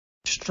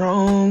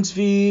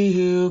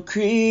Strongsville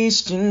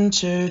Christian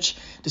Church,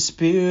 the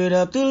Spirit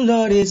of the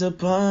Lord is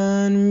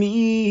upon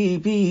me,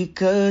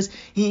 because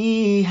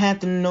He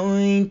hath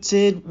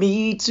anointed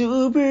me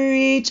to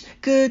preach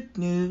good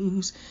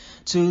news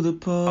to the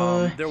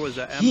poor. There was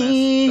a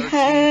He MS-13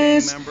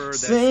 has gang member that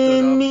sent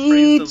stood up. me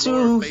Praise the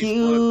Lord. to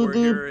heal Facebook, we're the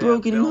here at Belmont State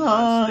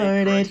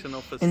brokenhearted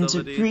Correctional and to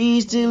Facility.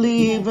 preach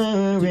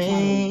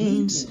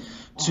deliverance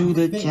to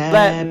the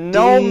Let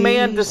no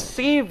man captives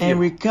deceive and you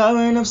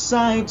recovering of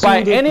sight to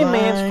by the any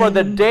blind, means, for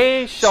the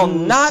day shall to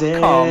not set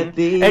come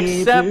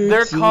except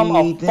there come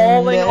a liberty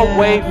falling them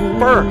away that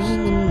first.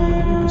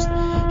 bruised.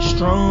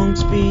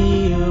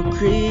 Strongsville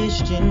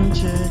Christian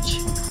Church.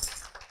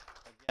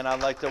 And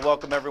I'd like to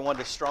welcome everyone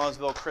to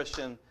Strongsville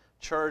Christian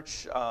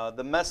Church.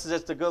 The message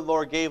that the good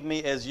Lord gave me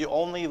is you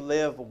only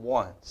live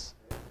once.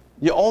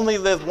 You only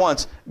live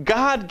once.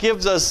 God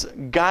gives us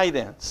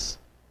guidance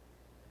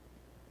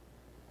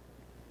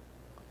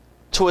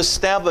to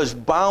establish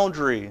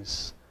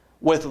boundaries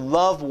with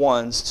loved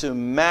ones to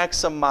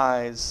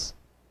maximize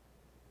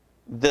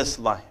this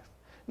life.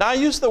 Now, I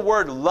use the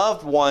word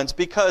loved ones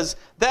because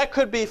that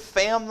could be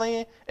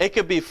family, it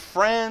could be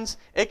friends,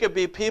 it could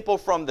be people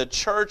from the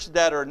church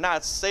that are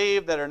not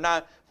saved, that are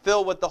not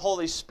filled with the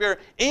Holy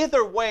Spirit.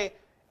 Either way,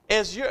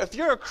 if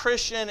you're a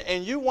Christian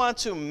and you want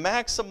to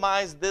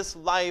maximize this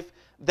life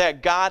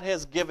that God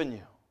has given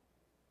you,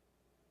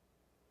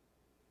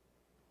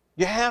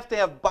 you have to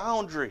have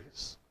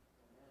boundaries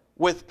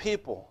with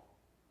people.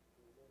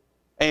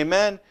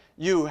 Amen?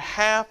 You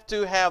have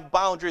to have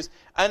boundaries.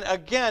 And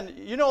again,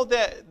 you know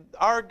that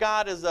our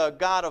God is a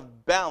God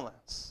of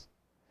balance.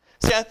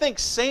 See, I think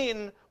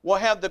Satan will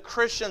have the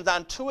Christians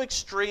on two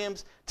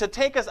extremes to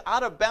take us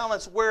out of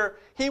balance, where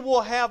he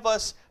will have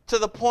us to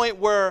the point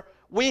where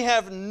we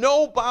have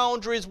no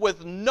boundaries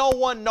with no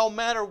one, no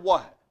matter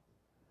what.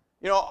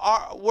 You know,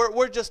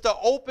 we're just an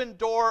open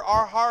door.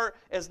 Our heart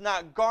is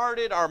not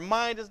guarded. Our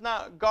mind is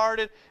not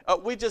guarded.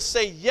 We just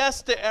say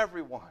yes to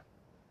everyone.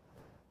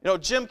 You know,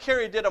 Jim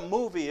Carrey did a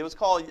movie. It was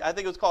called, I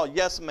think it was called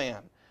Yes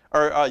Man.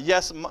 Or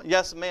Yes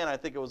Man, I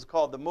think it was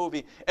called, the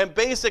movie. And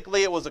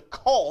basically it was a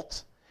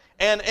cult.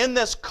 And in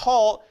this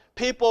cult,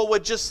 people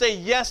would just say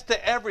yes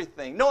to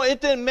everything. No,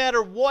 it didn't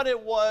matter what it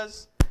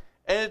was.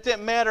 And it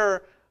didn't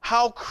matter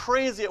how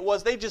crazy it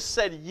was. They just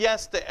said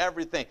yes to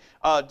everything.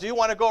 Do you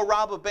want to go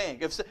rob a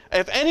bank?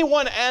 If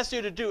anyone asks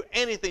you to do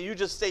anything, you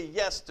just say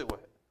yes to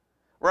it.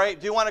 Right?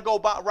 Do you want to go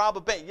rob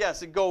a bank?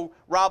 Yes, and go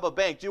rob a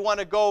bank. Do you want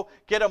to go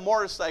get a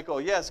motorcycle?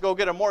 Yes, go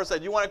get a motorcycle.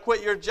 Do you want to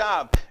quit your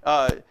job?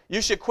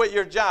 You should quit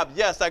your job.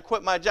 Yes, I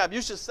quit my job.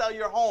 You should sell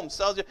your home.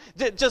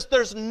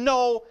 There's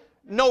no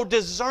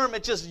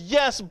discernment. Just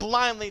yes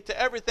blindly to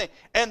everything.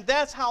 And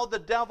that's how the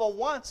devil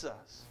wants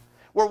us.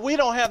 Where we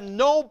don't have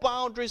no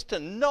boundaries to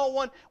no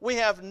one. We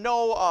have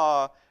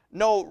no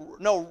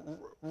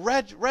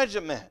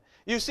regiment.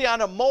 You see,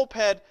 on a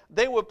moped,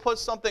 they would put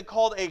something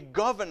called a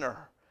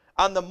governor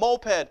on the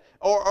moped,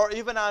 or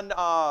even on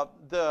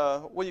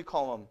what do you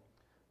call them?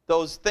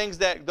 Those things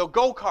the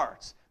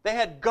go-karts. They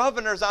had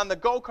governors on the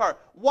go-kart.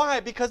 Why?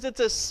 Because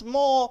it's a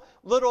small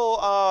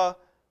little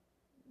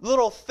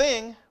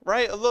thing,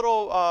 right? A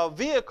little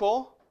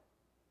vehicle.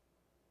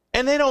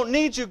 And they don't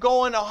need you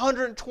going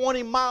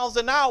 120 miles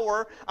an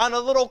hour on a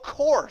little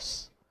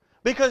course,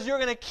 because you're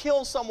going to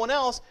kill someone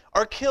else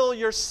or kill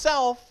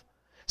yourself.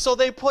 So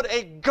they put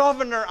a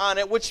governor on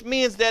it, which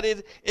means that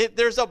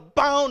there's a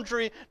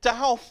boundary to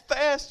how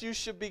fast you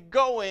should be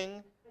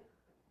going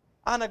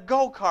on a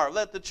go-kart,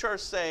 let the church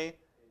say.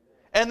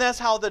 And that's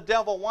how the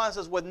devil wants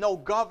us, with no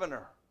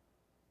governor,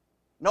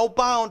 no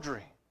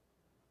boundary.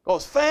 Go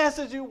as fast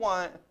as you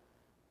want.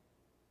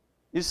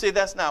 You see,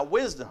 that's not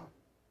wisdom.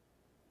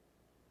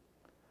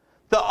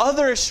 The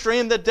other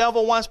extreme the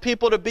devil wants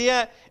people to be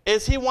at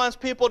is he wants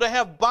people to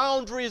have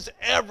boundaries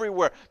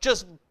everywhere.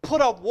 Just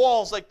put up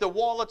walls like the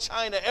wall of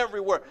China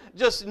everywhere.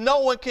 Just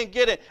no one can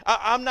get it.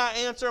 I'm not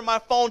answering my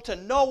phone to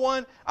no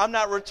one. I'm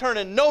not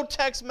returning no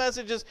text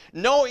messages,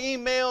 no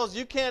emails.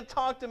 You can't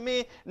talk to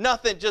me,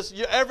 nothing. Just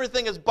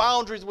everything is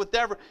boundaries with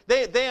everyone.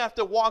 They have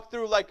to walk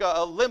through like an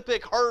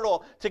Olympic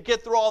hurdle to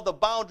get through all the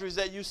boundaries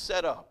that you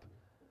set up.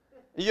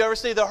 You ever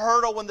see the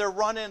hurdle when they're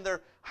running,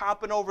 they're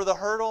hopping over the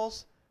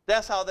hurdles?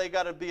 That's how they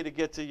got to be to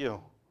get to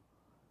you.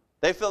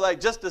 They feel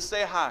like just to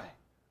say hi.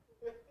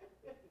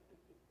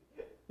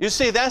 You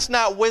see, that's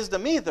not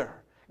wisdom either.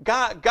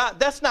 God,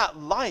 that's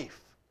not life.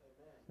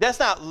 That's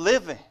not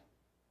living.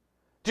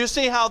 Do you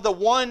see how the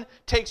one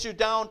takes you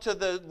down to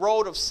the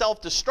road of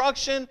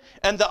self-destruction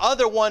and the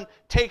other one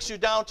takes you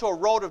down to a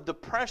road of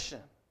depression?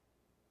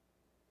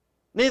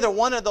 Neither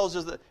one of those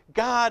is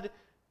God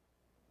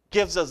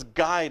gives us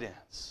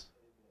guidance.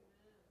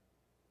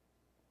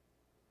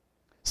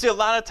 See, a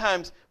lot of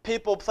times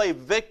people play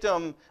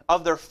victim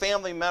of their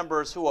family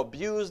members who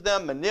abuse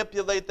them,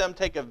 manipulate them,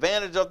 take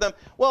advantage of them.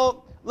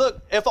 Well,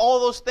 look, if all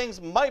those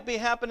things might be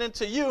happening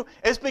to you,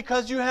 it's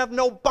because you have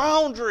no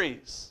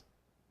boundaries.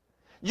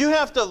 You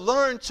have to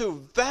learn to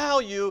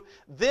value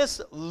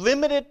this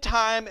limited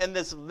time and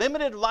this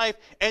limited life,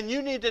 and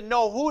you need to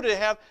know who to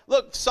have.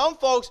 Look, some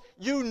folks,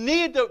 you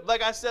need to,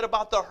 like I said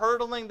about the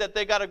hurdling that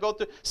they got to go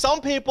through.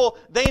 Some people,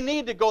 they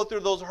need to go through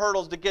those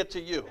hurdles to get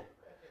to you.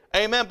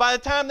 Amen. By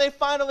the time they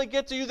finally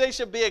get to you, they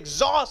should be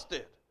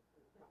exhausted.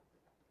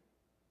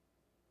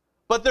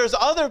 But there's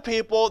other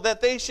people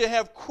that they should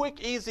have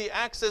quick, easy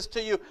access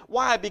to you.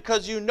 Why?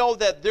 Because you know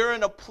that they're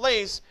in a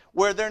place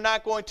where they're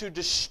not going to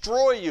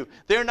destroy you.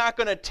 They're not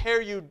going to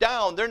tear you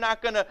down. They're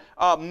not going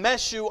to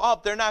mess you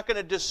up. They're not going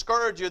to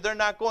discourage you. They're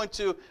not going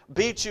to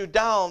beat you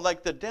down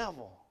like the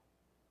devil.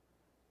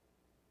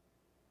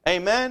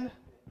 Amen?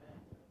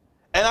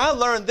 And I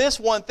learned this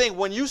one thing.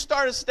 When you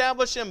start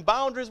establishing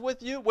boundaries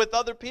with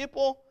other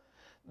people,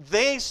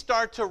 they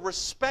start to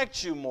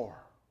respect you more.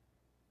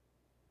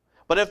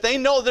 But if they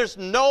know there's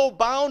no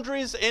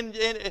boundaries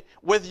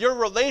with your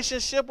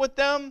relationship with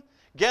them,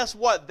 guess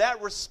what?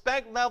 That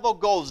respect level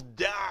goes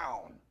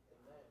down.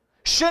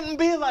 Shouldn't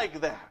be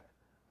like that.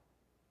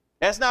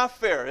 That's not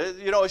fair.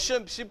 You know,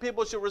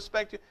 people should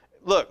respect you.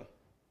 Look,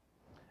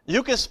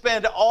 you can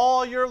spend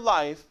all your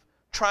life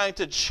trying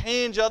to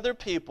change other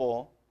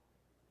people,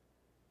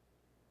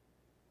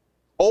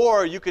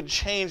 or you can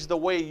change the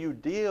way you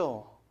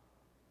deal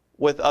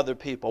with other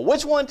people.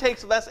 Which one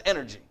takes less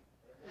energy?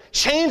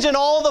 Changing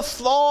all the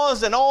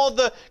flaws and all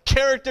the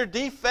character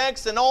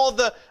defects and all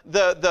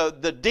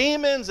the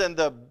demons and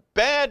the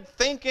bad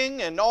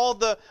thinking and all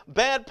the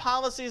bad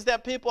policies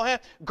that people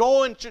have,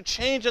 going to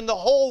changing the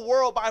whole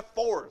world by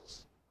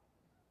force.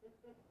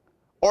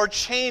 Or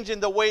changing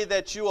the way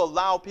that you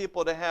allow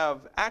people to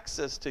have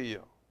access to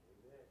you.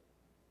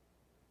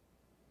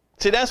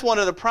 See, that's one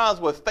of the problems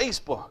with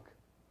Facebook.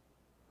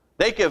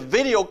 They can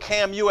video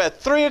cam you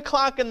at 3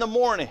 o'clock in the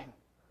morning.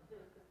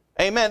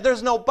 Amen.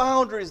 There's no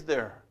boundaries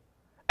there.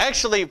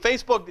 Actually, even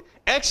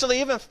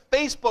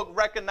Facebook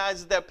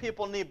recognizes that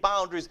people need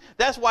boundaries.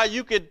 That's why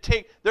you could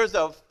there's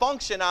a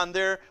function on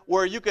there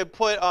where you could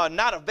put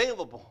not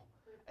available.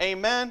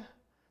 Amen.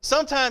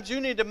 Sometimes you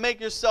need to make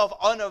yourself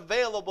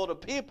unavailable to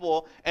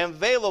people and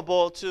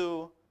available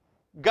to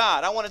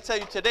God. I want to tell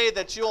you today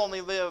that you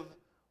only live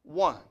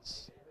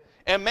once.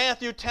 In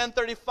Matthew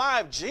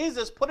 10:35,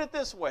 Jesus put it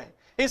this way.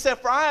 He said,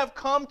 "For I have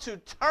come to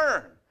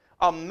turn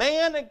a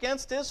man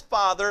against his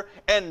father,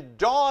 and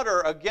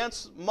daughter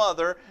against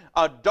mother,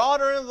 a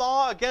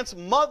daughter-in-law against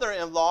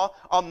mother-in-law.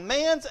 A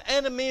man's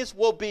enemies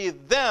will be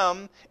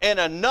them in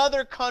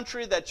another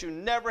country that you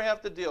never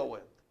have to deal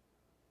with."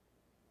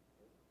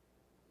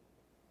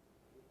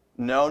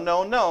 No,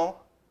 no, no.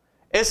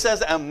 It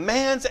says a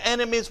man's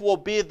enemies will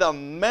be the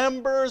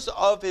members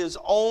of his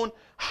own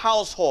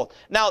household.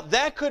 Now,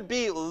 that could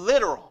be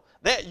literal.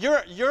 That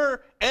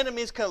your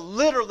enemies can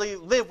literally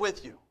live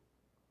with you.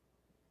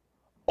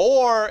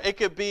 Or it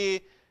could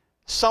be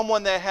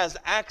someone that has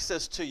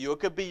access to you. It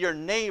could be your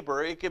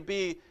neighbor. It could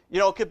be,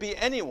 it could be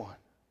anyone.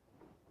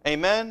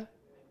 Amen?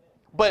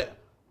 But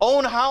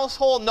own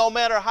household, no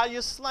matter how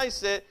you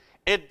slice it,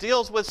 it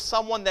deals with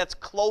someone that's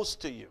close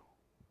to you.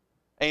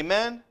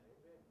 Amen?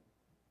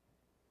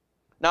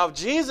 Now, if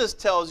Jesus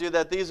tells you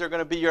that these are going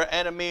to be your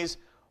enemies,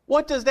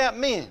 what does that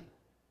mean?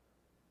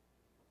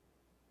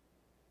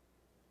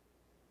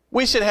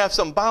 We should have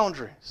some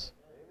boundaries.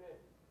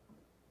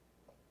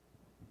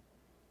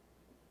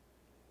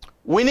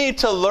 We need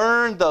to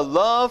learn the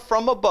love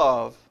from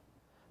above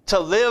to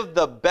live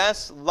the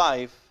best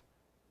life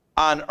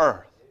on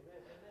earth.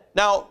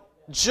 Now,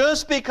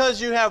 just because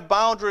you have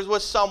boundaries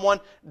with someone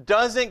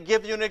doesn't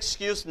give you an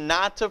excuse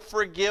not to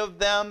forgive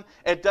them.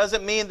 It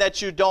doesn't mean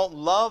that you don't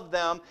love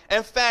them.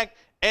 In fact,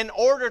 in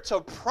order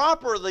to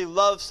properly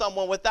love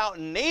someone without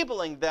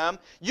enabling them,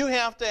 you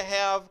have to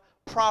have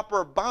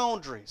proper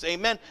boundaries.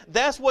 Amen.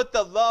 That's what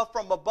the love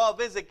from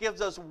above is. It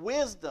gives us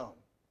wisdom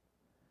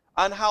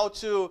on how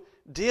to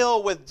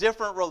deal with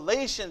different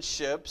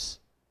relationships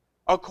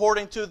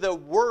according to the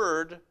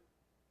Word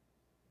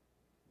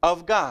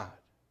of God.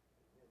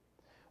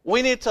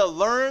 We need to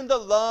learn the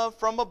love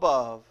from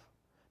above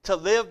to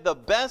live the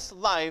best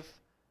life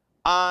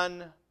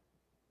on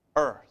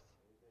earth.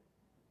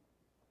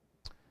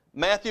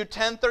 Matthew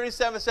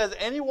 10:37 says,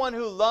 "Anyone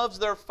who loves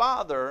their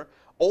father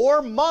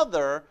or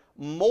mother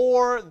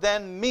more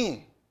than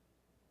me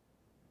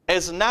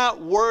is not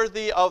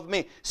worthy of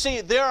me."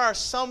 See, there are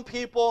some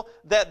people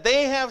that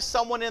they have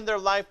someone in their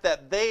life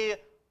that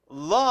they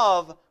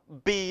love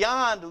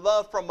beyond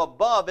love from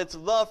above. It's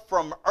love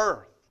from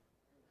earth.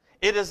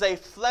 It is a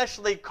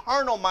fleshly,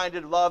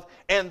 carnal-minded love,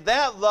 and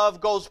that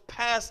love goes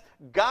past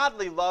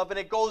godly love, and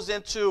it goes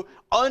into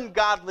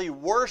ungodly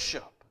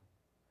worship.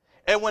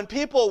 And when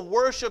people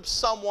worship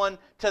someone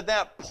to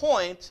that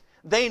point,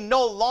 they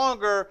no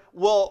longer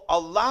will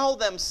allow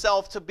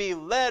themselves to be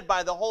led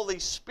by the Holy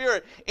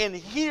Spirit and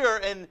hear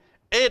and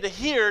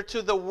adhere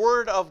to the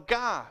Word of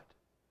God.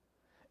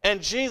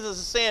 And Jesus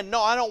is saying,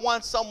 no, I don't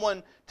want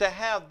someone to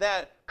have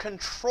that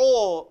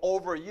control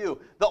over you.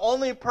 The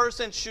only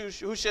person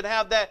who should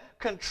have that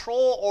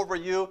control over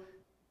you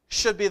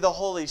should be the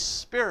Holy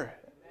Spirit.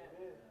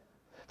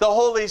 The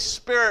Holy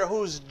Spirit,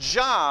 whose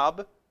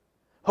job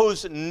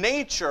whose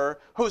nature,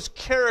 whose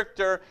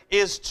character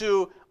is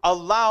to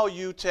allow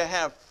you to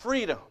have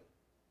freedom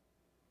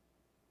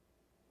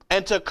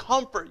and to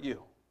comfort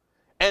you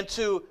and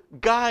to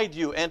guide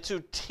you and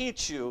to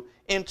teach you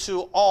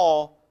into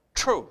all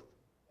truth.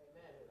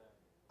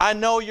 I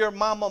know your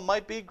mama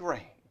might be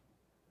great,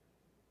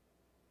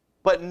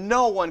 but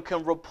no one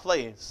can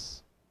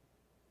replace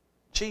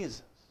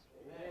Jesus.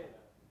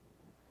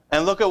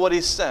 And look at what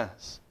he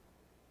says.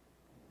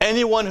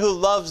 Anyone who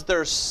loves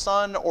their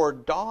son or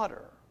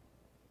daughter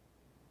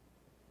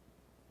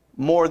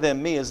more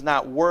than me is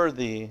not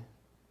worthy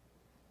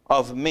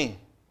of me.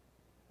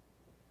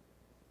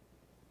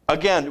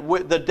 Again,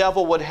 the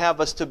devil would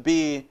have us to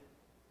be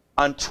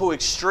on two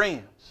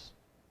extremes,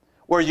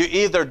 where you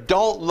either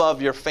don't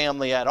love your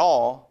family at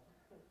all,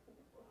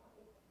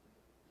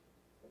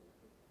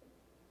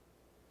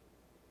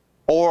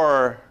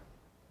 or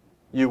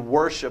you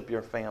worship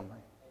your family.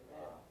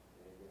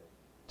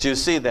 Do you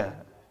see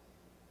that?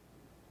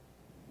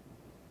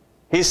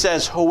 He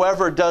says,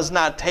 whoever does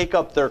not take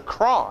up their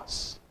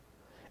cross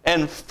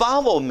and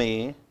follow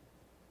me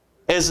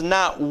is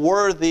not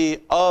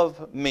worthy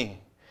of me.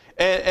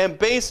 And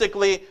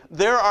basically,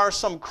 there are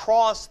some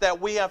cross that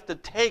we have to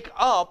take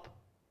up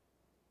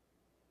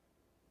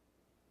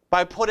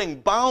by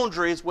putting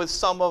boundaries with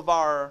some of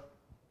our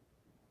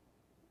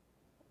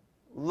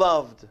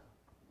loved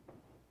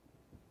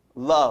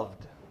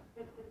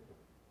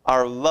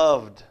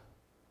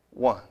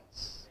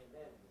ones.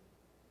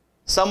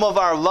 Some of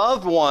our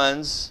loved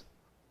ones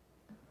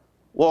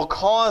will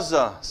cause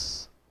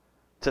us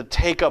to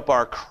take up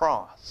our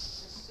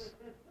cross.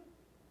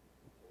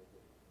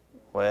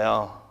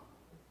 Well,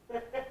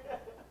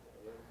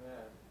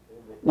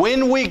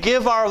 when we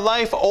give our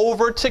life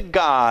over to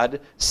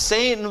God,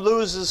 Satan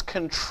loses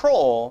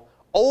control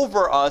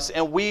over us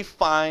and we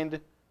find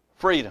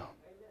freedom.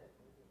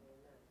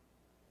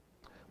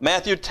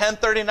 Matthew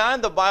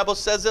 10:39, the Bible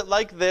says it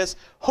like this: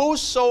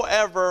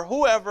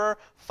 whoever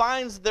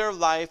finds their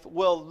life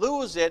will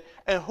lose it,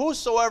 and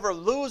whosoever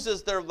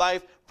loses their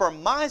life for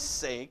my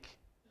sake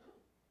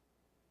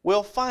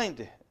will find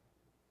it.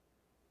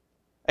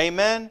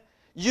 Amen?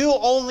 You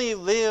only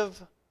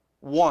live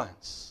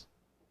once.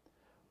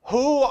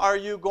 Who are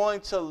you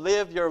going to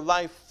live your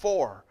life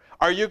for?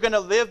 Are you going to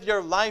live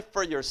your life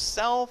for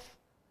yourself,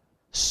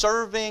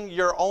 serving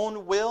your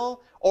own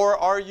will? Or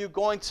are you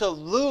going to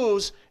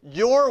lose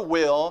your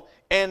will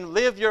and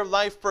live your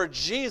life for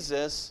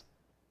Jesus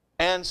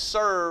and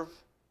serve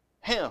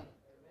Him?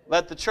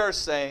 Let the church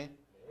say,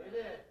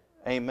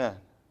 Amen.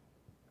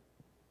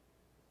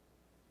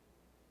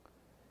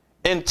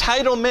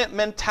 Entitlement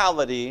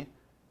mentality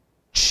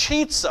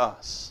cheats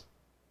us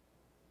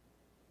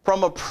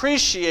from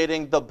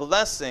appreciating the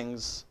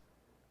blessings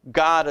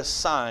God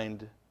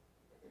assigned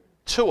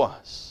to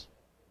us.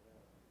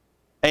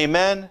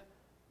 Amen.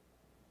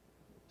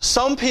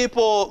 Some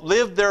people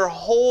live their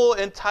whole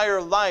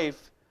entire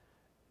life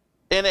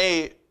in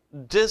a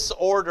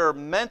disorder,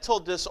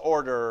 mental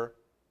disorder.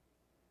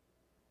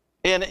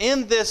 And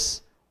in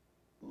this,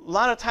 a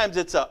lot of times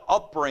it's an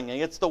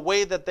upbringing. It's the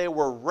way that they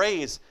were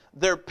raised.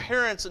 Their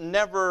parents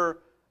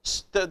never,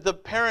 the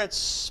parents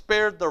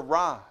spared the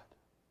rod.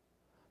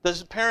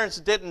 The parents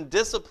didn't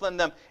discipline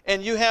them.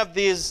 And you have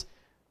these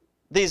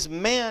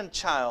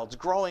man-childs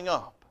growing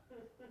up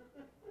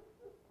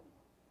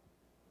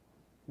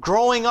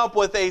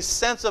with a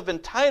sense of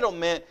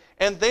entitlement,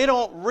 and they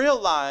don't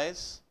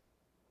realize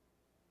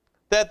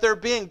that they're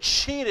being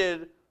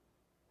cheated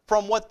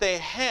from what they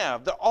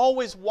have. They're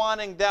always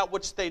wanting that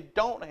which they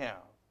don't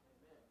have.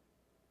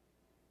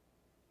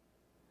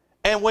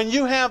 And when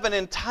you have an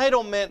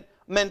entitlement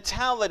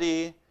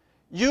mentality,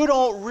 you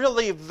don't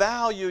really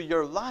value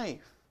your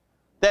life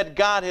that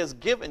God has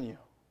given you.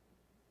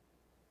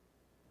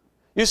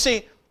 You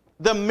see,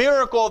 the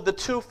miracle of the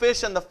 2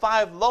 fish and the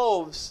 5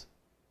 loaves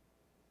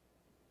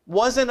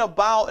wasn't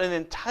about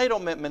an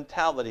entitlement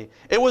mentality.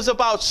 It was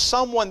about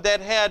someone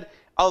that had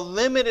a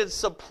limited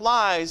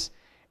supplies,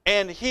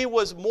 and he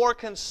was more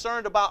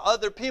concerned about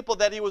other people,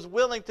 that he was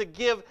willing to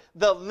give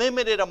the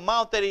limited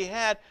amount that he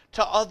had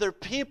to other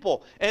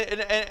people.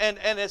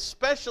 And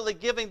especially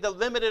giving the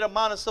limited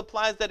amount of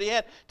supplies that he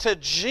had to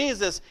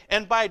Jesus.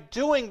 And by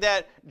doing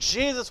that,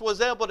 Jesus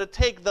was able to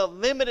take the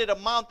limited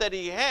amount that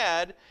he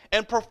had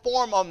and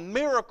perform a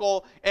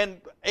miracle and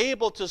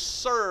able to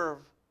serve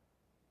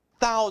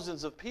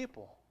thousands of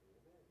people.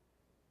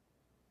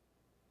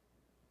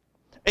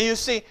 And you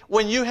see,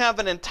 when you have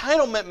an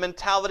entitlement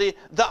mentality,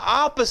 the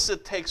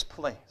opposite takes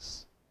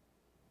place.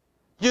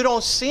 You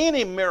don't see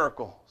any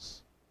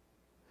miracles.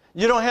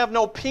 You don't have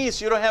no peace.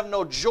 You don't have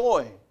no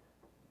joy.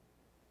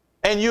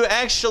 And you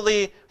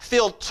actually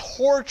feel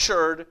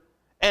tortured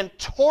and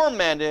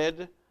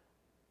tormented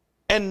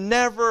and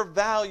never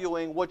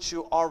valuing what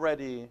you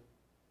already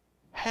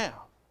have.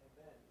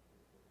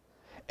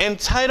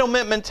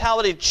 Entitlement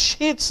mentality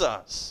cheats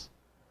us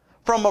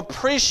from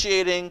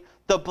appreciating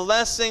the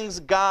blessings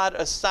God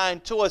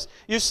assigned to us.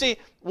 You see,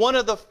 one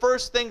of the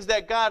first things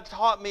that God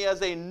taught me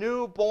as a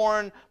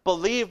newborn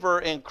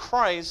believer in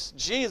Christ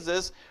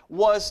Jesus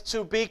was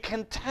to be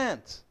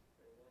content.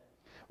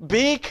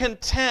 Be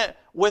content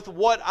with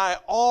what I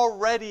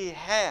already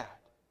had.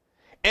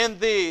 And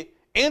the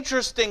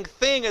interesting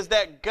thing is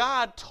that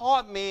God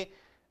taught me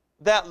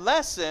that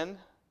lesson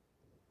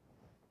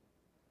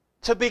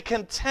to be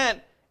content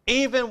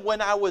even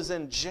when I was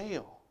in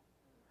jail.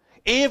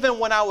 Even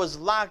when I was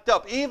locked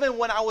up, even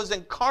when I was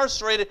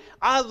incarcerated,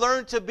 I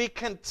learned to be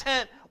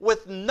content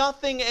with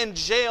nothing in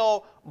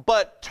jail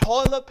but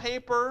toilet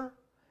paper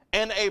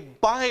and a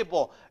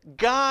Bible.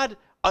 God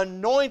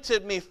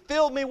anointed me,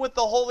 filled me with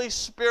the Holy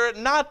Spirit,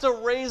 not to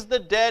raise the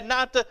dead,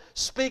 not to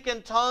speak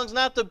in tongues,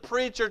 not to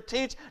preach or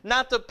teach,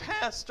 not to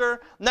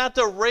pastor, not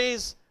to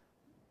raise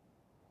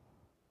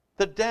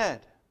the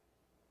dead,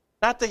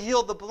 not to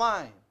heal the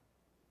blind.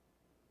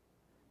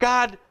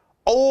 God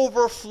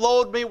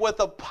overflowed me with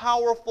a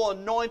powerful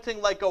anointing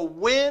like a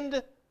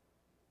wind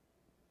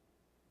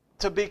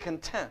to be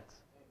content.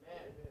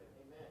 Amen.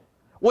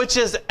 Which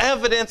is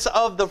evidence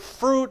of the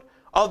fruit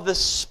of the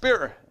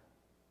Spirit.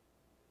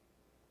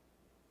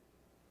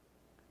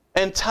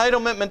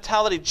 Entitlement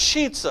mentality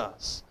cheats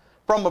us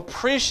from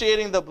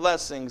appreciating the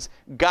blessings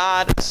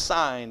God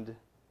assigned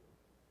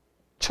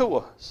to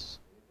us.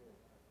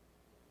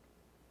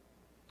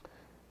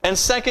 And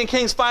 2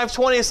 Kings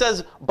 5:20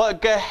 says,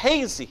 but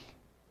Gehazi,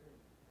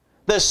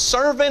 the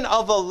servant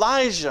of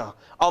Elijah,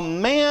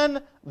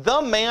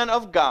 the man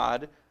of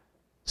God,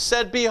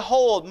 said,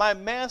 behold, my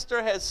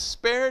master has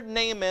spared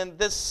Naaman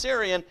this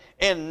Syrian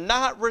in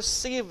not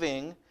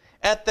receiving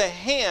at the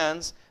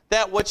hands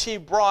that which he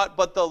brought,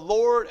 but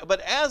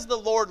as the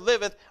Lord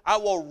liveth, I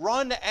will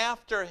run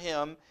after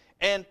him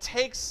and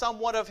take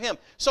somewhat of him.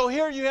 So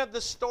here you have the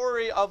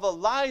story of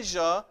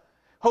Elijah,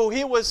 who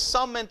he was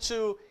summoned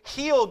to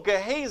heal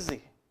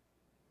Gehazi,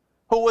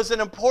 who was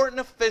an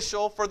important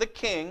official for the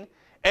king.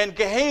 And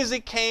Gehazi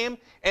came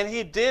and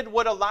he did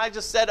what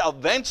Elijah said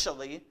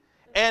eventually.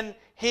 And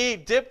he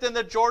dipped in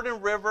the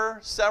Jordan River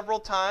several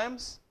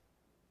times.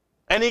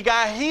 And he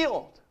got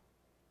healed.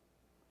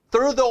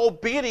 Through the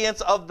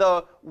obedience of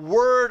the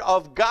word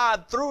of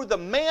God, through the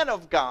man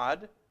of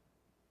God,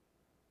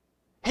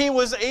 he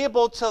was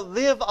able to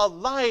live a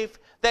life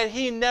that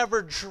he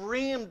never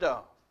dreamed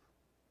of.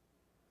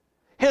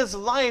 His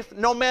life,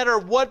 no matter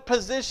what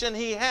position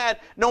he had,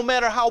 no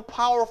matter how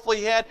powerful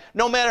he had,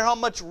 no matter how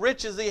much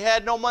riches he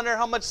had, no matter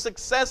how much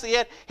success he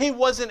had, he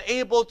wasn't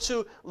able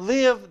to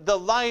live the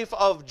life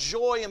of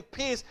joy and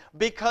peace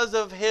because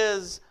of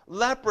his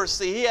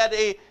leprosy. He had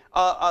a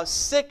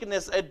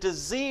sickness, a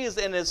disease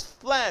in his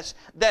flesh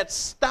that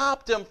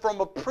stopped him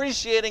from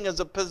appreciating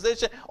his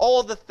position,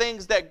 all the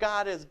things that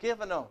God has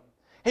given him.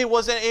 He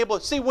wasn't able.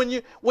 See, when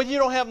you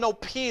don't have no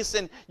peace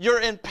and you're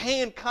in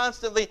pain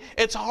constantly,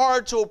 it's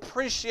hard to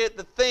appreciate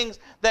the things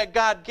that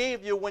God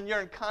gave you when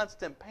you're in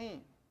constant pain.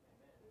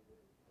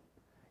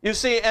 You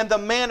see, and the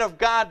man of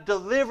God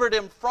delivered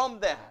him from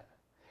that,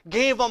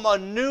 gave him a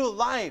new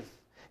life.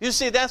 You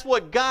see, that's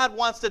what God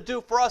wants to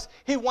do for us.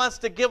 He wants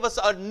to give us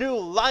a new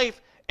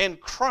life in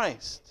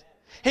Christ.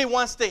 He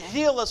wants to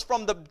heal us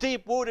from the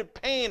deep-rooted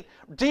pain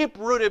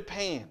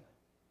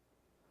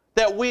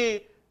that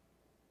we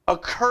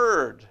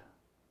occurred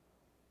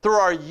through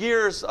our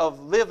years of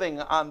living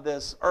on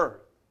this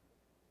earth.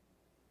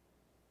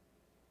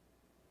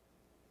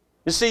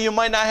 You see, you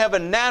might not have a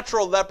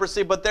natural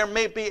leprosy, but there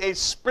may be a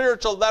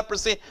spiritual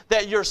leprosy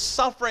that you're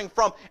suffering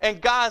from, and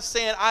God's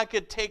saying, I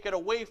could take it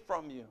away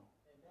from you.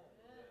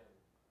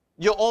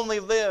 You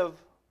only live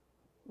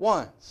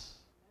once.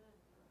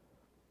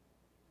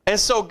 And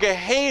so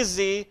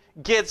Gehazi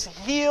gets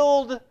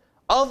healed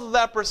of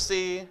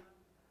leprosy.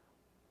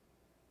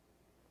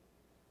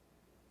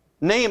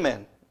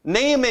 Naaman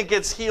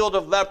gets healed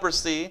of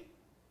leprosy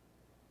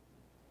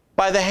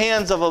by the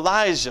hands of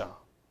Elijah.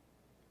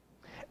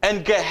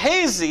 And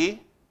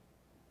Gehazi,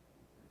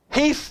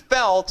 he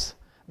felt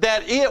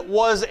that it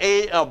was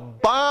an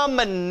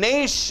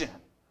abomination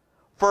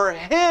for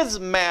his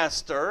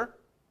master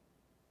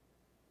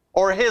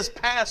or his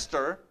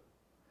pastor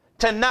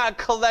to not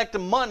collect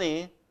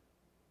money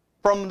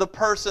from the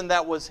person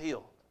that was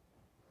healed.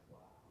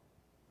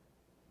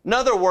 In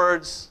other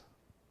words,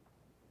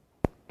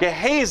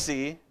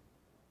 Gehazi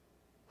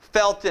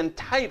felt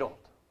entitled.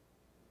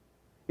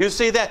 You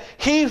see that?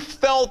 He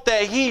felt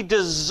that he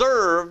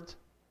deserved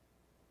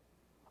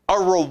a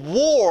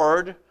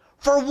reward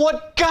for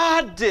what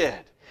God did.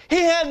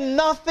 He had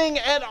nothing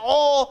at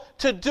all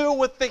to do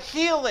with the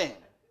healing.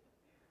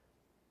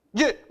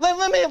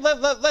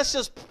 Let's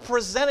just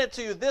present it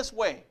to you this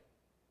way.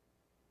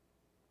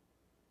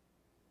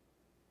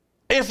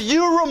 If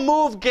you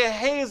remove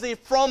Gehazi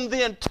from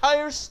the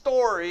entire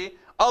story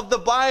of the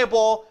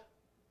Bible,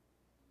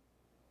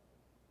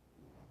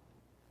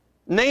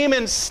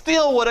 Naaman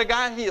still would have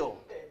got healed.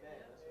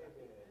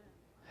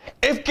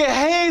 If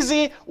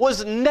Gehazi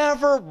was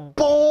never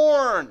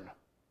born,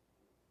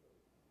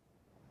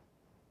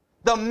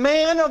 the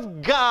man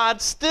of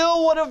God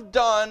still would have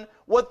done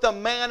what the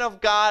man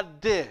of God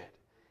did.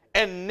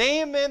 and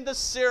Naaman the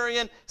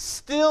Syrian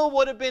still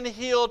would have been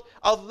healed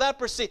of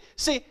leprosy.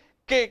 See,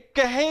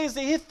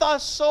 Gehazi, he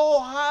thought so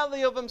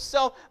highly of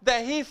himself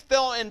that he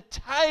felt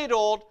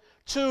entitled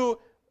to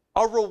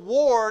a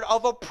reward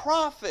of a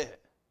prophet.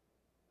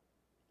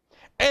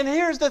 And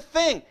here's the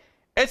thing.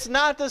 It's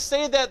not to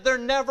say that there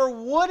never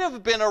would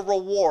have been a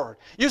reward.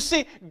 You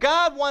see,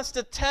 God wants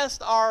to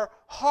test our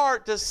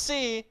heart to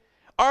see,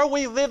 are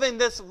we living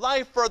this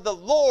life for the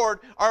Lord?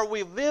 Are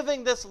we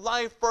living this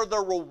life for the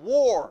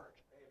reward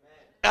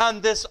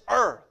on this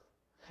earth?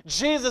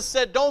 Jesus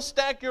said, don't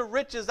stack your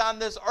riches on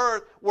this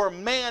earth where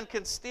man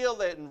can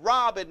steal it and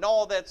rob it and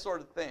all that sort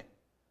of thing.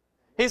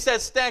 He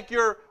said, stack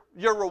your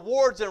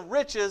rewards and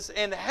riches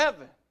in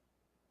heaven.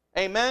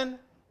 Amen?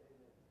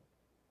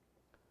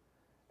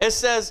 It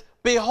says,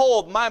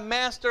 behold, my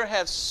master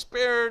has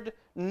spared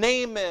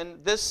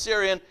Naaman this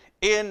Syrian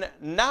in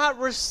not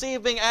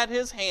receiving at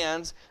his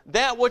hands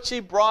that which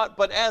he brought,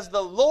 but as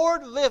the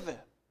Lord liveth,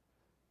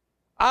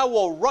 I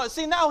will run.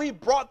 See, now he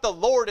brought the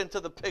Lord into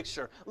the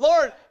picture.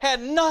 Lord had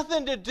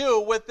nothing to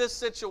do with this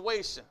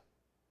situation.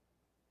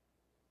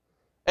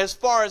 As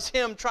far as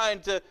him trying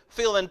to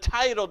feel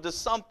entitled to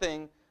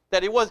something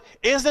that he was.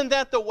 Isn't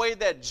that the way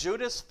that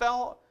Judas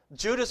felt?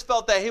 Judas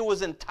felt that he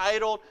was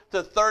entitled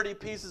to 30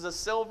 pieces of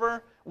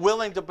silver,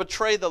 willing to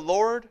betray the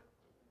Lord.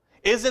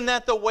 Isn't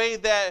that the way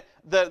that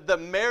the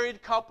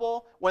married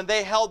couple, when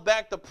they held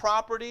back the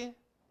property,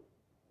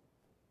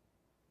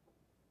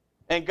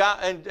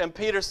 and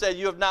Peter said,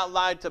 you have not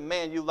lied to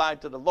man, you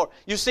lied to the Lord.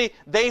 You see,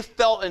 they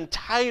felt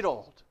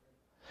entitled.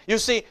 You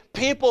see,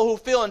 people who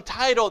feel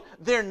entitled,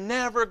 they're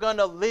never going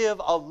to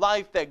live a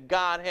life that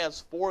God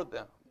has for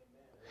them.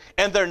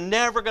 And they're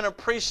never going to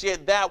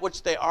appreciate that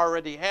which they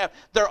already have.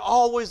 They're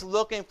always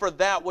looking for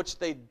that which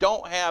they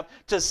don't have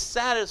to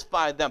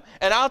satisfy them.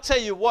 And I'll tell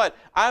you what,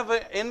 I've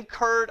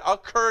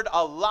occurred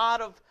a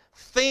lot of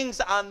things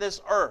on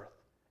this earth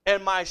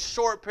in my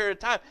short period of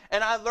time.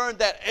 And I learned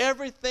that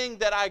everything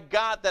that I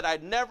got that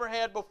I'd never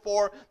had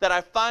before, that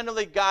I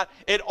finally got,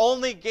 it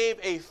only gave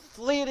a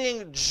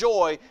fleeting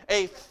joy,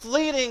 a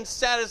fleeting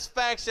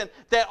satisfaction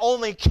that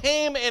only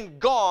came and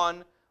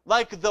gone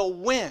like the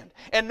wind.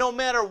 And no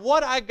matter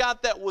what I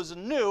got that was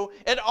new,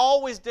 it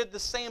always did the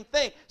same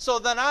thing. So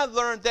then I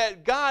learned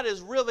that God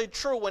is really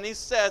true when he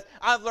says,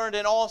 I've learned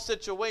in all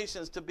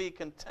situations to be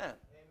content.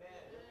 Amen.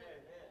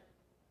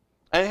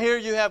 And here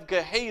you have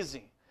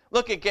Gehazi.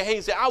 Look at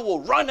Gehazi. I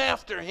will run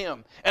after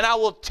him, and I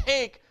will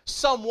take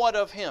somewhat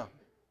of him.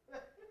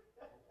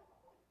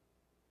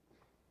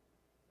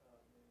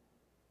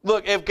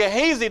 Look, if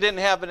Gehazi didn't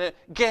have it,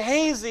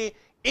 Gehazi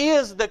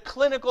is the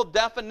clinical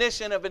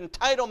definition of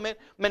entitlement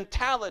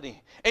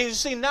mentality. And you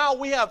see, now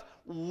we have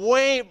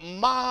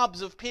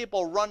mobs of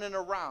people running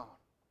around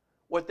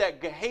with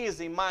that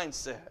Gehazi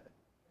mindset.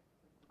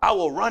 I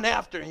will run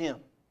after him,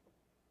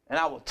 and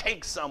I will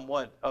take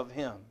somewhat of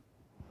him.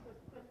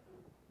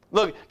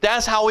 Look,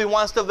 that's how he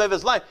wants to live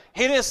his life.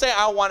 He didn't say,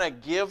 I want to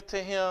give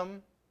to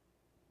him.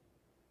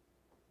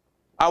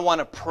 I want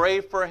to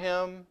pray for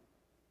him.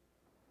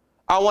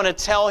 I want to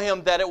tell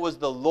him that it was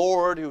the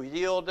Lord who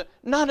healed.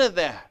 None of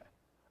that.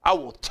 I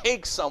will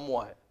take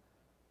somewhat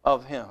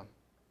of him.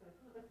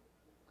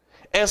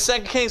 In 2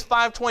 Kings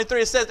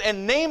 5:23 it says,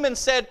 and Naaman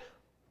said,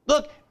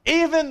 look,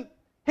 even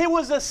he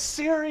was a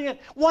Syrian,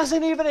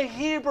 wasn't even a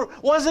Hebrew,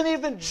 wasn't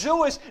even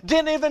Jewish,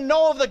 didn't even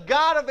know of the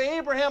God of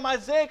Abraham,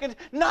 Isaac,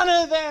 none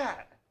of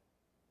that.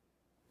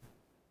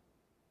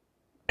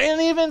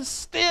 And even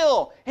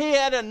still, he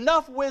had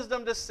enough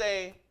wisdom to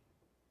say,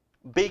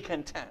 be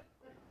content.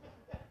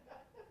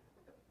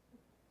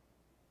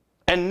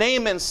 And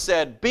Naaman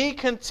said, be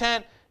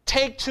content,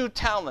 take 2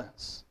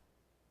 talents.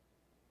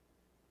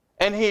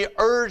 And he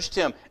urged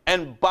him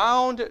and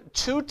bound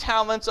 2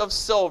 talents of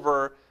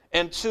silver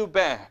in 2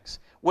 bags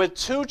with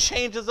 2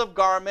 changes of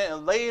garment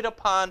and laid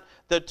upon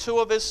the 2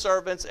 of his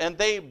servants, and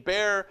they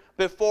bare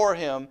before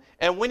him.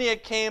 And when he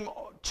came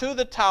to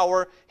the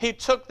tower, he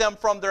took them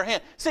from their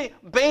hand. See,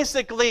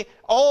 basically,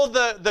 all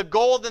the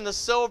gold and the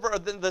silver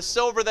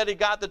that he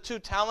got, the 2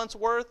 talents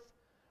worth,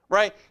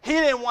 right? He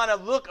didn't want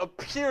to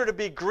appear to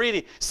be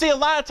greedy. See, a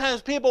lot of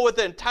times people with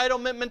the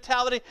entitlement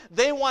mentality,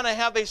 they want to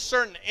have a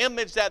certain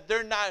image that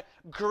they're not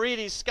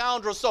greedy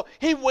scoundrels. So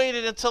he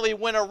waited until he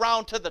went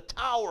around to the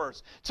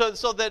towers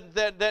so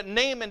that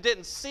Naaman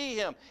didn't see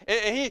him.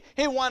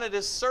 He wanted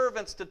his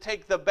servants to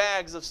take the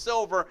bags of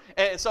silver,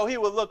 and so he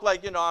would look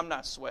like, I'm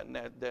not sweating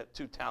that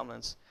 2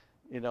 talents,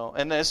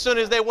 And as soon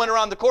as they went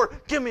around the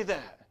court, give me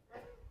that.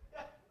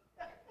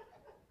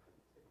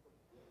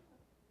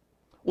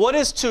 What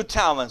is 2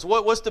 talents?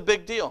 What's the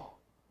big deal?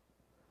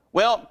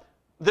 Well,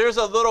 there's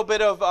a little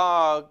bit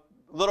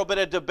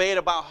of debate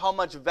about how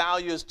much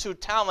value is 2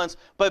 talents,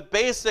 but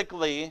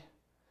basically,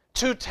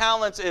 2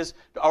 talents is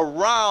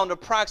around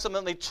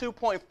approximately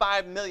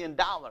 $2.5 million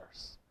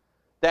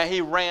that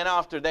he ran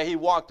after, that he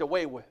walked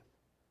away with.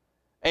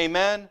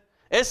 Amen?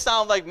 It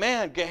sounds like,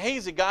 man,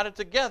 Gehazi got it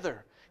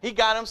together. He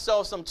got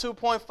himself some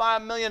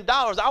 $2.5 million.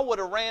 I would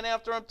have ran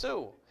after him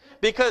too.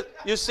 Because,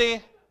 you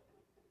see,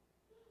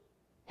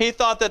 He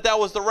thought that that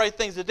was the right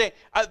thing to do.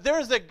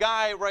 There's a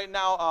guy right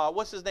now,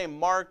 what's his name?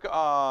 Mark,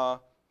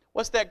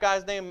 what's that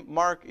guy's name?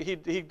 Mark, he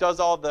does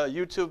all the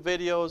YouTube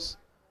videos.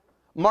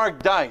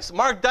 Mark Dice.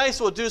 Mark Dice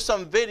will do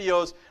some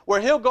videos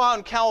where he'll go out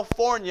in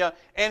California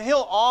and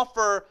he'll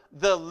offer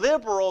the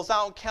liberals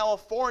out in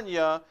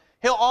California,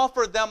 he'll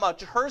offer them a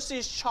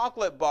Hershey's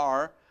chocolate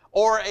bar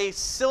or a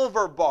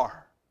silver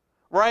bar,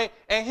 right?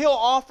 And he'll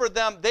offer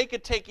them, they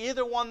could take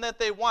either one that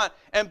they want.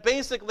 And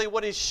basically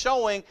what he's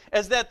showing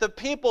is that the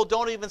people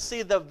don't even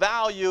see the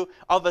value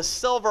of a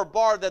silver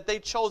bar, that they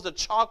chose a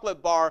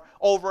chocolate bar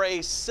over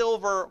a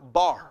silver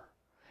bar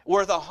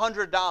worth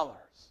 $100.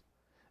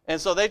 And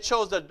so they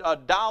chose a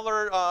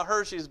 $1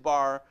 Hershey's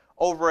bar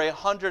over a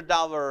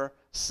 $100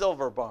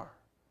 silver bar,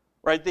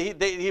 right?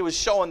 He was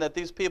showing that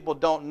these people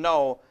don't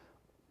know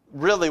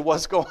really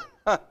what's going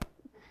on.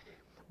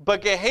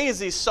 But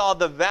Gehazi saw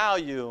the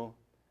value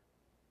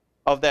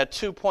of that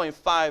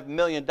 $2.5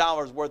 million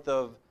worth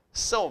of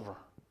silver,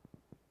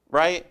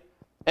 right?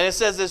 And it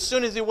says as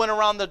soon as he went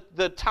around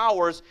the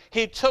towers,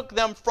 he took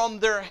them from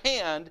their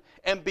hand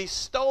and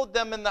bestowed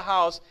them in the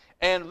house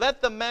and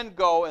let the men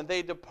go, and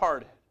they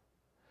departed.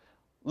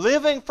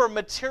 Living for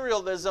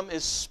materialism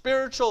is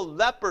spiritual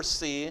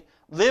leprosy.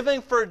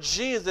 Living for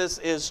Jesus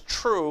is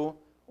true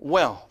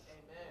wealth.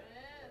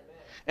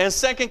 In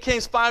 2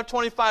 Kings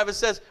 5:25 it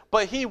says,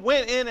 but he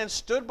went in and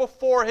stood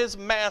before his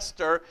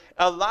master.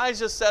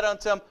 Elijah said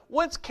unto him,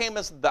 whence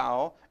camest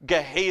thou,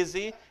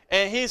 Gehazi?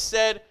 And he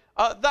said,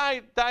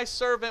 thy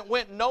servant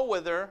went no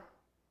whither.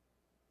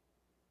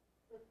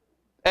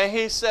 And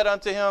he said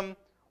unto him,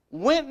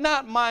 went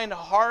not mine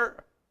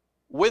heart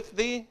with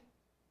thee,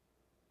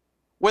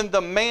 when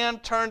the man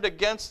turned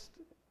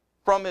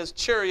from his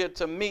chariot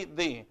to meet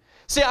thee?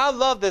 See, I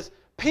love this.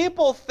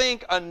 People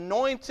think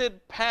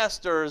anointed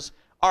pastors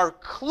are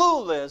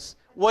clueless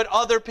what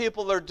other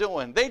people are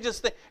doing. They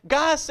just think,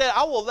 God said,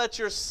 I will let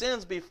your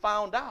sins be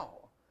found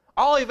out.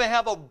 I'll even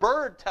have a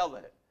bird tell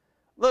it.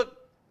 Look,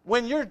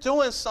 when you're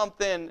doing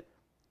something,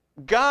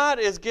 God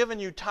is giving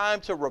you time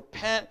to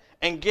repent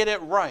and get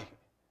it right.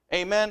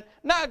 Amen?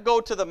 Not go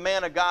to the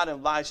man of God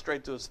and lie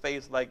straight to his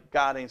face like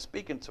God ain't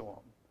speaking to him.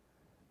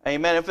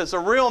 Amen. If it's a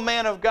real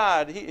man of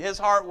God, his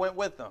heart went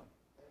with him.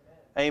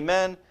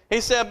 Amen.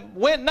 He said,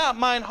 went not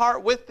mine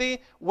heart with thee,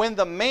 when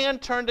the man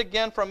turned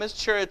again from his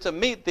chariot to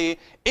meet thee?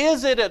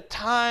 Is it a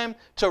time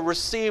to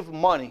receive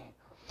money?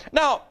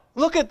 Now,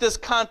 look at this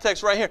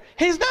context right here.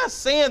 He's not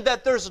saying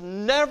that there's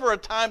never a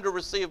time to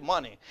receive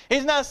money.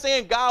 He's not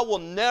saying God will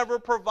never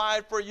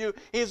provide for you.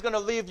 He's going to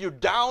leave you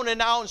down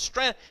and out and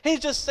stranded. He's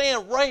just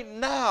saying right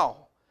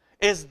now,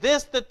 is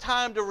this the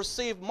time to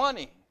receive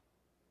money?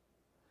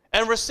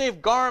 And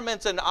receive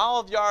garments and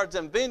olive yards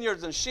and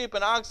vineyards and sheep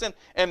and oxen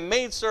and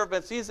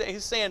maidservants.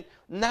 He's saying,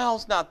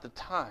 now's not the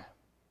time.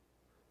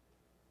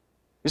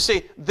 You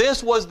see,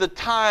 this was the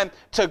time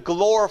to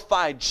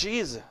glorify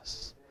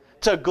Jesus,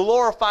 to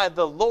glorify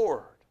the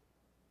Lord.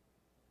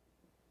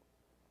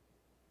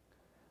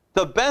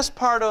 The best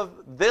part of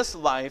this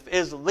life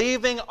is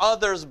leaving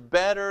others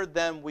better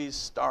than we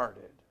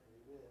started.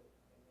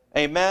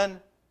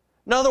 Amen?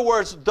 In other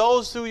words,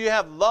 those who you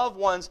have loved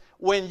ones,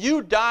 when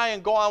you die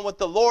and go on with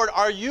the Lord,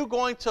 are you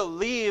going to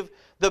leave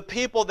the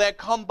people that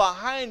come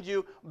behind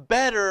you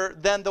better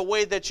than the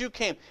way that you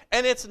came?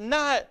 And it's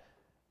not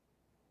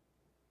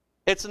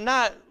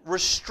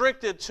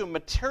restricted to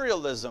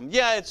materialism.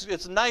 Yeah,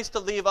 it's nice to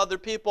leave other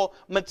people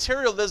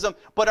materialism,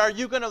 but are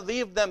you going to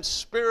leave them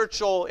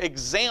spiritual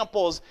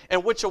examples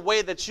in which a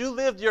way that you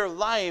lived your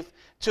life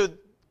to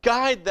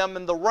guide them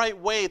in the right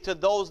way to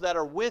those that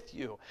are with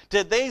you?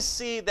 Did they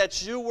see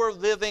that you were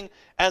living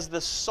as the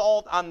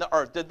salt on the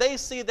earth? Did they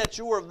see that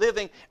you were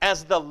living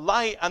as the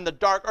light on the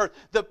dark earth?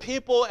 The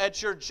people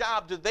at your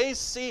job, do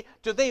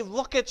they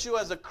look at you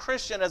as a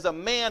Christian, as a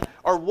man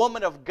or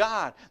woman of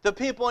God? The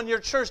people in your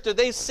church, do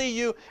they see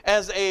you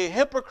as a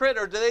hypocrite,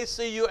 or do they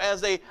see you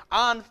as a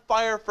on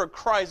fire for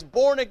Christ,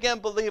 born again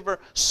believer,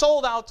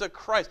 sold out to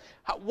Christ?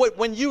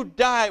 When you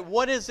die,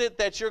 what is it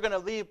that you're going to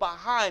leave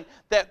behind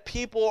that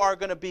people are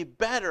going to be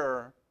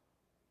better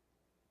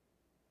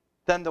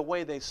than the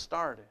way they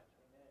started?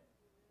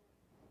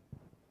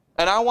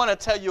 And I want to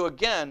tell you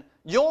again,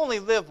 you only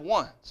live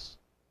once.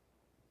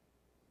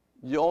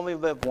 You only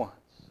live once.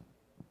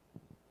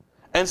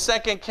 In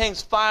 2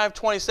 Kings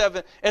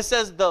 5:27, it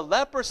says, the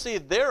leprosy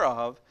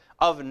thereof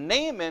of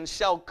Naaman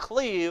shall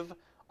cleave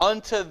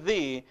unto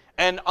thee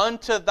and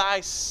unto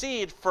thy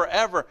seed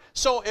forever.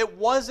 So it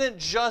wasn't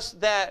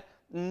just that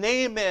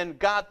Naaman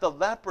got the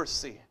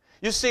leprosy.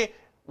 You see,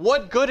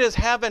 what good is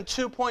having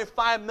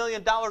 $2.5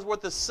 million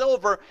worth of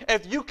silver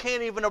if you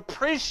can't even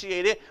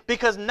appreciate it,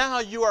 because now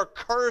you are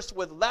cursed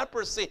with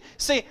leprosy?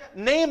 See,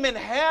 Naaman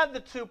had the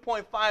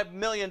 $2.5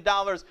 million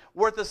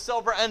worth of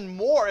silver and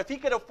more. If he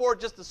could afford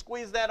just to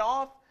squeeze that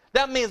off,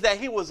 that means that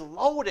he was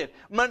loaded.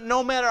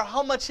 No matter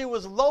how much he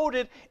was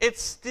loaded, it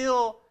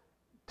still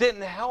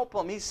didn't help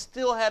him. He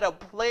still had a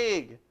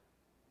plague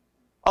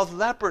of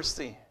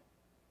leprosy.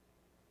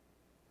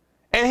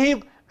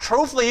 And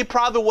truthfully, he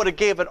probably would have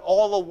gave it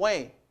all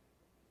away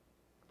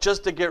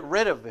just to get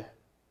rid of it.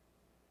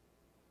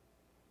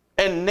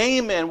 And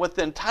Naaman, with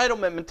the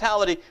entitlement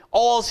mentality,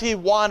 all he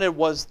wanted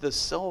was the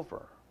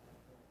silver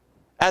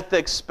at the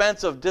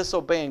expense of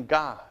disobeying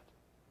God.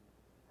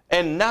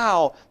 And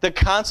now the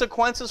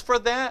consequences for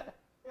that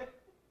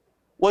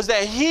was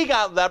that he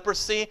got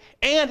leprosy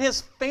and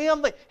his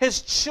family,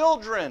 his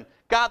children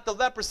got the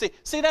leprosy.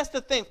 See, that's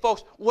the thing,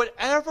 folks.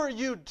 Whatever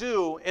you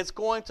do is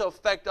going to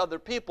affect other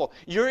people.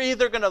 You're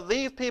either going to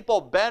leave people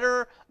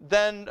better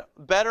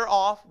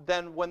off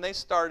than when they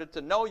started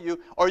to know you,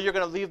 or you're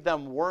going to leave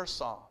them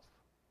worse off.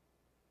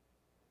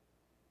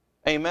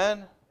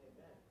 Amen?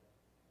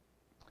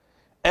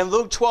 And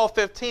Luke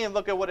 12:15,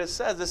 look at what it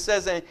says. It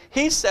says, and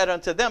he said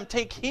unto them,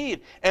 take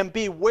heed and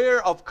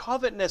beware of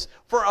covetousness,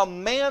 for a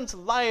man's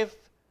life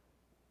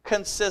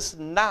consists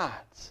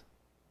not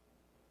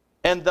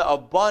in the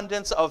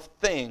abundance of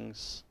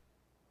things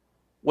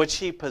which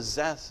he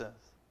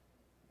possesseth.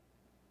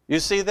 You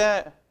see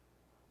that?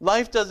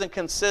 Life doesn't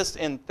consist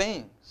in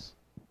things.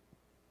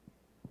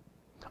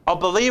 A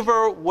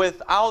believer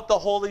without the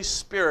Holy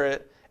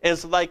Spirit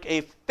is like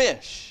a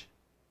fish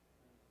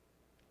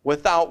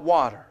without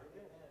water.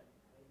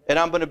 And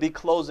I'm going to be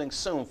closing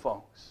soon,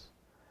 folks.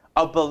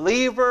 A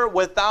believer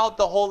without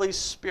the Holy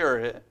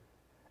Spirit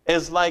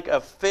is like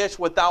a fish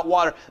without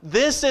water.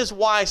 This is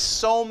why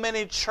so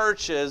many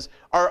churches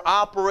are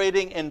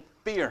operating in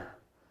fear.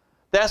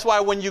 That's why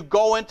when you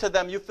go into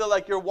them, you feel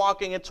like you're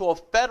walking into a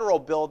federal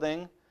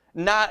building,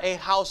 not a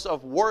house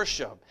of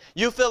worship.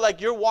 You feel like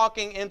you're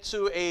walking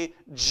into a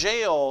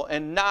jail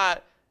and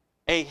not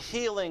a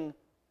healing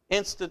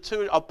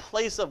institute, a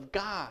place of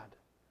God.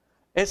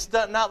 It's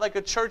not like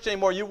a church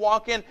anymore. You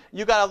walk in,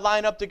 you got to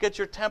line up to get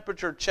your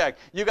temperature checked.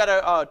 You got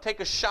to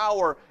take a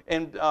shower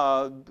and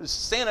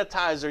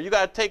sanitizer. You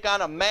got to take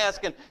on a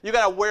mask, and you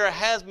got to wear a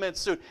hazmat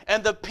suit.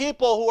 And the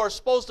people who are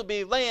supposed to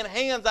be laying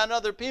hands on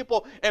other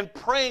people and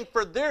praying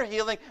for their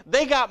healing,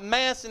 they got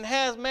masks and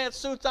hazmat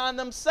suits on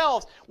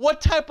themselves. What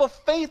type of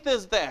faith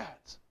is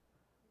that?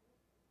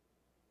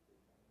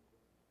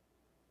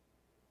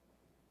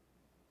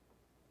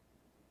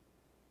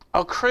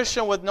 A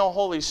Christian with no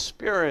Holy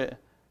Spirit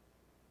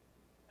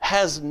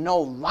has no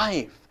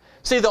life.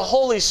 See, the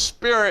Holy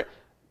Spirit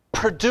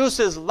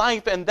produces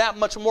life, and that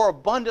much more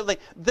abundantly.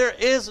 There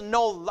is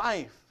no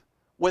life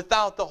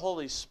without the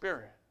Holy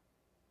Spirit.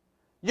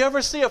 You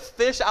ever see a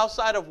fish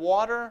outside of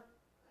water?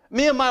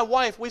 Me and my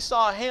wife, we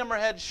saw a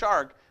hammerhead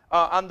shark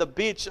on the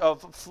beach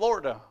of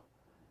Florida.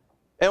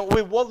 And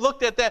we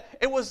looked at that.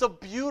 It was a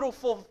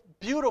beautiful,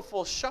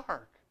 beautiful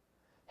shark.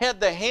 Had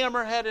the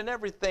hammerhead and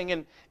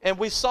everything. And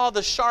we saw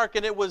the shark,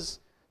 and it was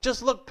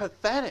just looked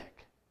pathetic.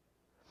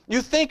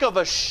 You think of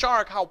a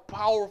shark, how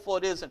powerful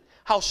it is and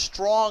how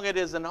strong it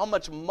is and how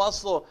much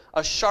muscle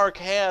a shark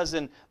has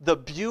and the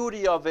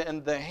beauty of it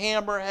and the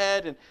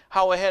hammerhead and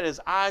how it had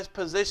his eyes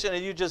positioned,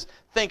 and you just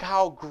think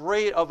how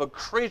great of a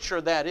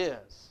creature that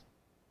is.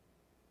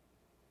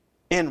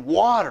 In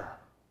water.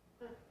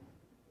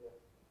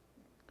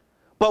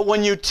 But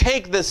when you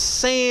take the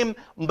same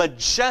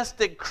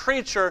majestic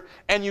creature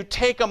and you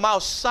take him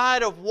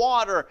outside of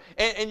water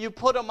and you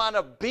put him on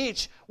a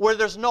beach where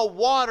there's no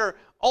water,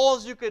 all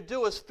you could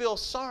do is feel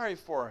sorry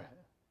for it.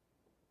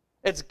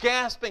 It's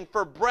gasping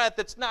for breath.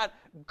 It's not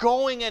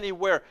going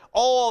anywhere.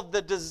 All of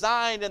the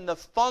design and the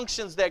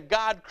functions that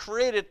God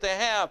created to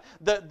have,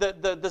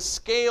 the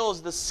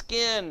scales, the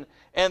skin,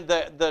 and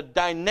the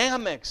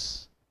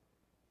dynamics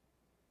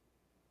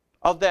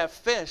of that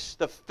fish,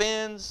 the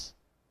fins,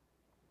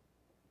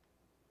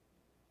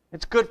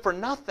 it's good for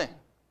nothing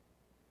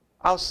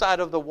outside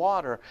of the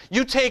water.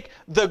 You take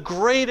the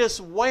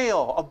greatest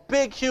whale, a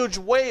big, huge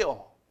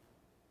whale,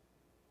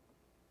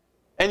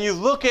 and you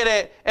look at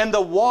it and the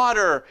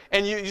water,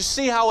 and you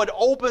see how it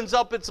opens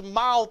up its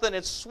mouth and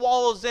it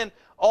swallows in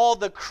all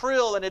the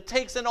krill, and it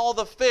takes in all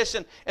the fish,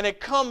 and it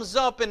comes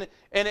up and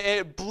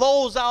it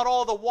blows out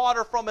all the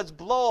water from its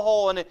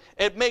blowhole, and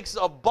it makes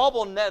a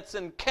bubble nets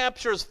and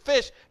captures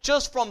fish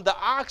just from the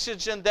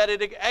oxygen that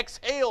it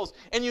exhales.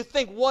 And you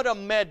think, what a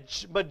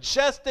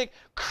majestic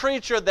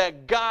creature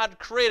that God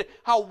created.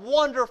 How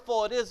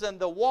wonderful it is in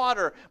the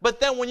water. But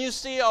then when you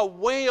see a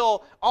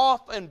whale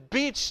off and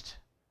beached,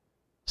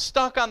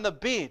 stuck on the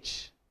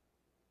beach,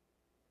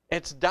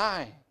 it's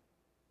dying.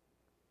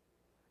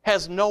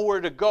 Has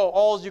nowhere to go.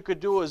 All you could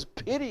do is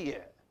pity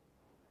it.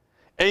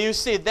 And you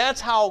see,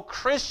 that's how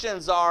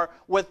Christians are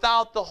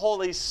without the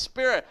Holy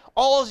Spirit.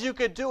 All you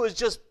could do is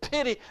just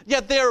pity.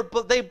 Yet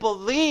they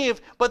believe,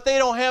 but they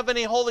don't have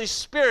any Holy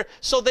Spirit.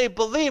 So they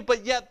believe,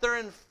 but yet they're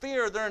in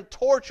fear. They're in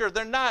torture.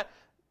 They're not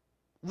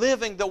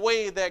living the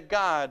way that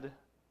God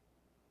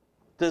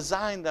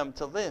designed them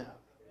to live.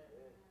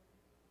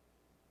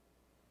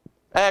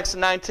 Acts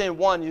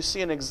 19:1, you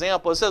see an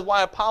example. It says,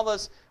 while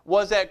Apollos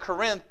was at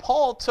Corinth,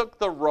 Paul took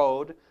the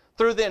road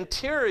through the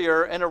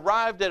interior and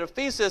arrived at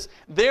Ephesus.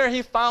 There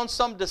he found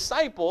some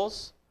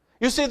disciples.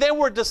 You see, they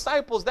were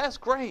disciples. That's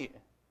great.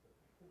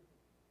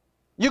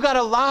 You got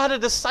a lot of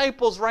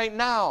disciples right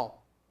now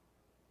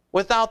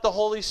without the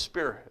Holy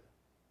Spirit.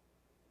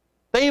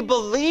 They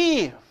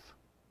believe,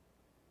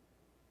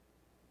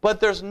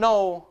 but there's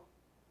no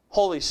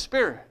Holy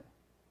Spirit.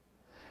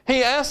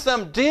 He asked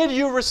them, did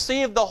you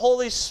receive the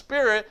Holy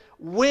Spirit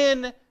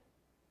when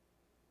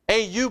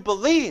you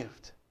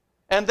believed?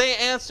 And they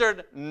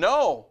answered,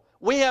 no.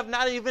 We have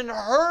not even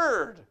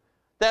heard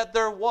that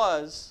there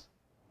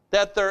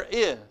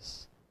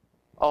is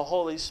a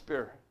Holy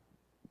Spirit.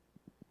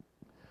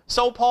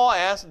 So Paul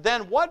asked,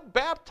 then what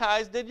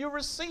baptism did you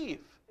receive?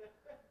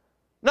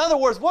 In other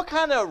words, what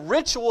kind of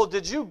ritual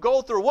did you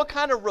go through? What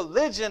kind of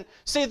religion?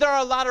 See, there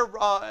are a lot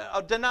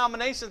of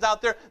denominations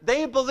out there.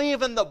 They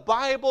believe in the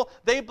Bible.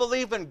 They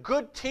believe in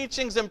good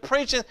teachings and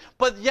preaching,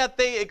 but yet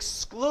they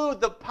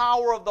exclude the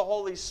power of the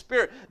Holy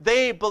Spirit.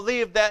 They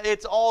believe that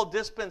it's all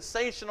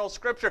dispensational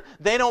scripture.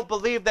 They don't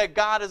believe that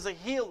God is a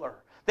healer.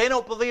 They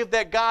don't believe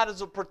that God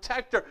is a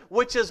protector,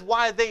 which is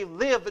why they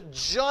live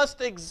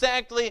just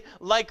exactly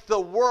like the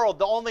world.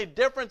 The only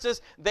difference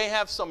is they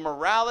have some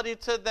morality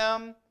to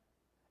them,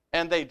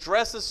 and they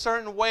dress a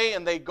certain way,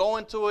 and they go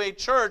into a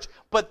church,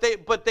 but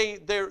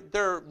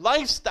their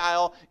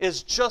lifestyle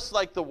is just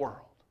like the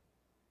world.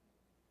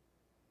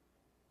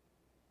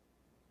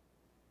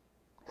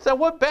 So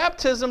what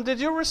baptism did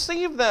you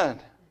receive then?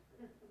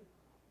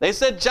 They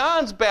said,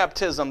 John's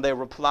baptism, they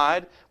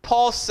replied.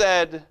 Paul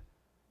said,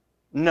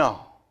 no.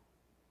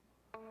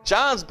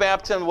 John's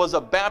baptism was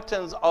a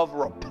baptism of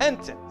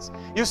repentance.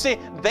 You see,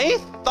 they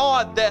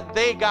thought that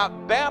they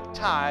got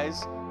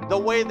baptized the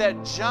way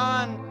that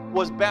John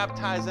was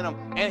baptizing them.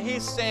 And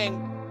he's saying,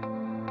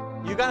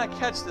 you got to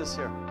catch this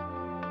here.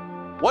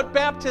 What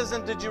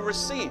baptism did you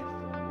receive?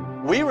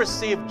 We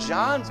received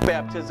John's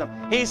baptism.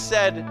 He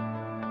said,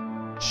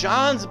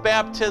 John's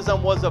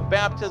baptism was a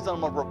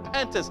baptism of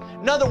repentance.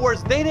 In other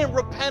words, they didn't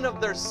repent of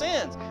their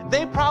sins.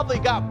 They probably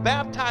got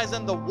baptized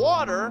in the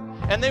water,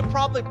 and they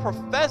probably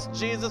professed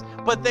Jesus,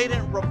 but they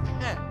didn't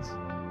repent.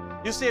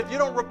 You see, if you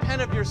don't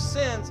repent of your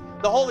sins,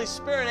 the Holy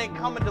Spirit ain't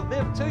coming to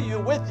live to you,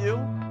 with you,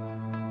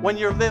 when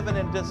you're living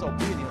in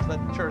disobedience.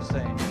 Let the church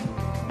say.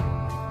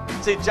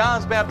 See,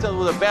 John's baptism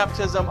was a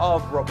baptism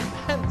of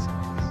repentance.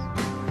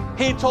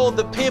 He told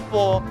the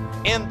people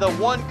in the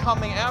one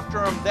coming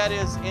after him, that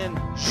is in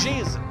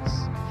Jesus,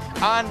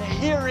 on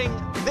hearing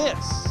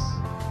this.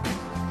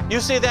 You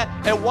see that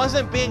it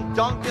wasn't being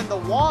dunked in the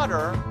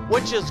water,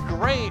 which is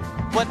great,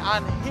 but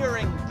on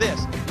hearing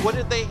this. What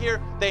did they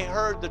hear? They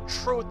heard the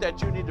truth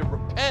that you need to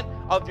repent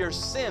of your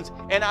sins.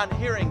 And on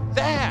hearing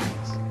that,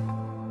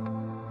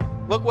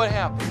 look what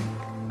happened.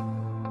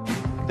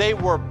 They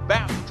were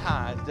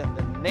baptized in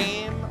the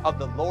name of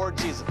the Lord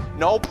Jesus.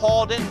 No,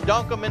 Paul didn't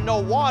dunk them in no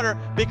water,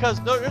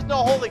 because there's no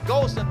Holy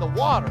Ghost in the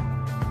water.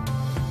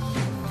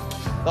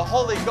 The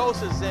Holy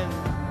Ghost is in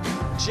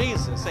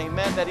Jesus,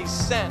 amen, that he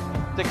sent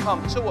to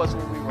come to us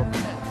when we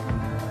repent.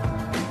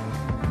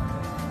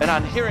 And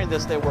on hearing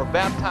this, they were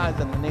baptized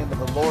in the name of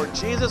the Lord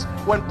Jesus.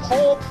 When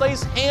Paul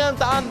placed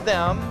hands on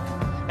them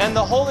and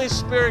the Holy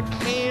Spirit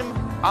came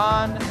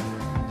on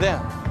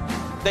them,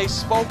 they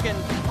spoke in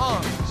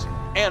tongues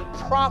and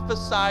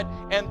prophesied,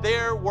 and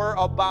there were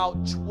about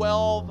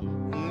 12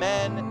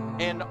 men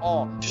in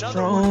all.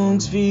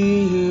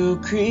 Strongsville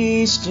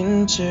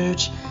Christian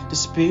Church, the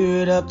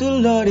Spirit of the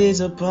Lord is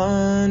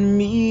upon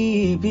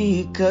me,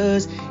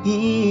 because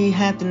he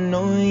hath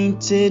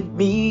anointed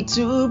me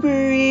to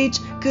preach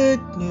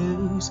good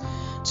news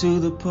to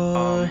the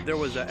poor. There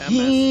was a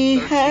He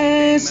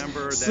has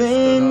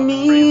sent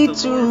me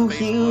to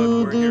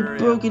heal the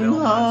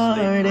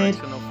brokenhearted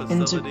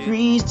and to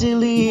preach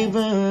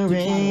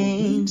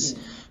deliverance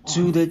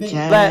to the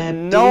captive. Let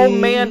no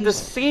man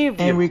deceive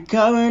and you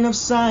recovering of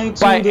sight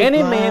to by the any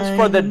blind, means,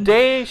 for the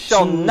day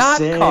shall to not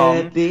set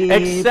come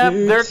except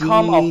there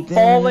come a them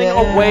falling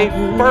away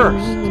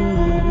first.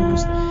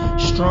 loosed.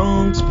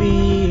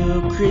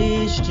 Strongsville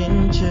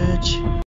Christian Church.